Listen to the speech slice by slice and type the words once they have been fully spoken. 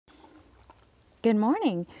Good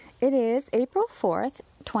morning. It is April 4th,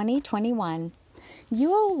 2021.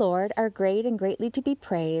 You, O Lord, are great and greatly to be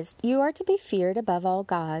praised. You are to be feared above all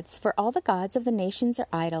gods, for all the gods of the nations are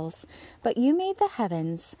idols. But you made the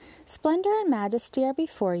heavens. Splendor and majesty are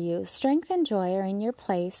before you. Strength and joy are in your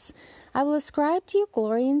place. I will ascribe to you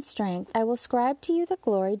glory and strength. I will ascribe to you the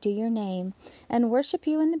glory due your name, and worship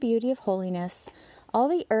you in the beauty of holiness. All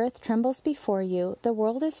the earth trembles before you. The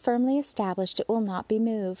world is firmly established. It will not be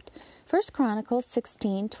moved. 1 Chronicles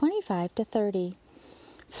 16:25-30.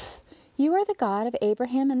 You are the God of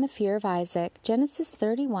Abraham and the fear of Isaac. Genesis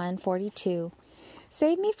 31:42.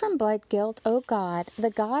 Save me from blood guilt, O God, the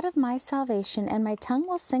God of my salvation, and my tongue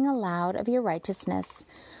will sing aloud of your righteousness.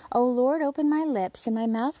 O Lord, open my lips, and my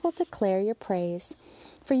mouth will declare your praise.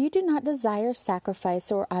 For you do not desire sacrifice,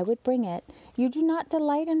 or I would bring it. You do not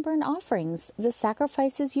delight in burnt offerings. The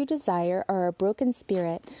sacrifices you desire are a broken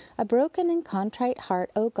spirit, a broken and contrite heart,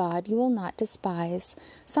 O God, you will not despise.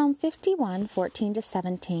 Psalm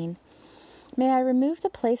 51:14-17. May I remove the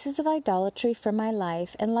places of idolatry from my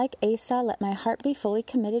life, and like Asa, let my heart be fully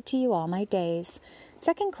committed to you all my days.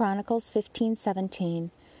 2 Chronicles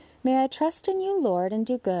 15:17. May I trust in you, Lord, and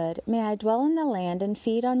do good. May I dwell in the land and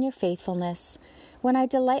feed on your faithfulness. When I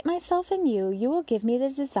delight myself in you, you will give me the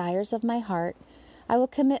desires of my heart. I will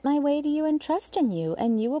commit my way to you and trust in you,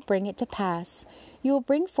 and you will bring it to pass. You will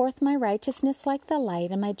bring forth my righteousness like the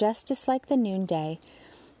light, and my justice like the noonday.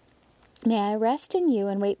 May I rest in you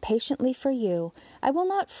and wait patiently for you. I will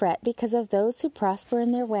not fret because of those who prosper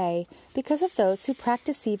in their way, because of those who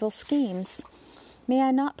practice evil schemes. May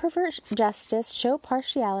I not pervert justice, show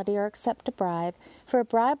partiality, or accept a bribe, for a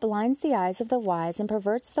bribe blinds the eyes of the wise and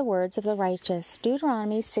perverts the words of the righteous.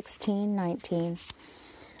 Deuteronomy 16:19.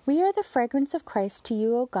 We are the fragrance of Christ to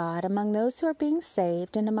you, O God, among those who are being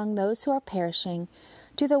saved and among those who are perishing.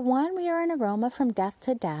 To the one we are an aroma from death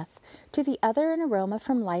to death, to the other an aroma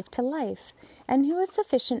from life to life. And who is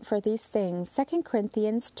sufficient for these things? 2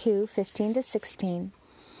 Corinthians 2:15-16.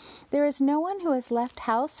 There is no one who has left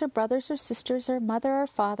house or brothers or sisters or mother or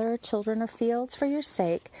father or children or fields for your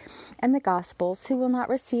sake and the gospel's who will not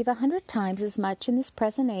receive 100 times as much in this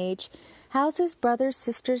present age, houses, brothers,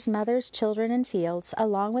 sisters, mothers, children, and fields,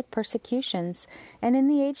 along with persecutions, and in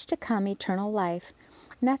the age to come eternal life.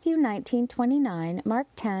 Matthew 19:29, Mark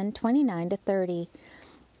 10:29-30.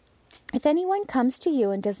 If anyone comes to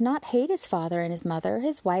you and does not hate his father and his mother,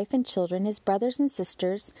 his wife and children, his brothers and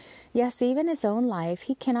sisters, yes, even his own life,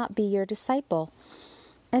 he cannot be your disciple.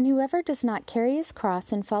 And whoever does not carry his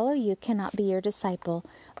cross and follow you cannot be your disciple.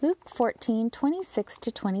 Luke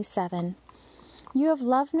 14:26-27. You have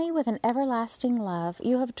loved me with an everlasting love.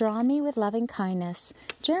 You have drawn me with loving kindness.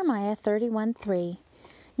 Jeremiah 31:3.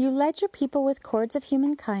 You led your people with cords of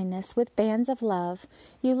human kindness, with bands of love.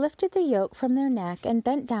 You lifted the yoke from their neck and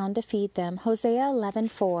bent down to feed them. Hosea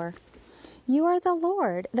 11:4. You are the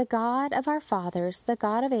Lord, the God of our fathers, the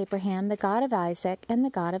God of Abraham, the God of Isaac, and the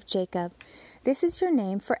God of Jacob. This is your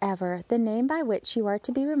name forever, the name by which you are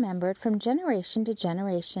to be remembered from generation to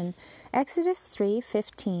generation. Exodus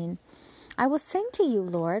 3:15. I will sing to you,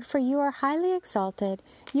 Lord, for you are highly exalted.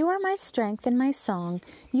 You are my strength and my song.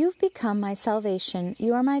 You've become my salvation.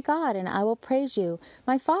 You are my God, and I will praise you,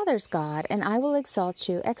 my Father's God, and I will exalt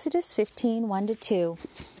you. Exodus 15:1-2.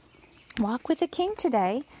 Walk with the King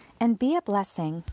today and be a blessing.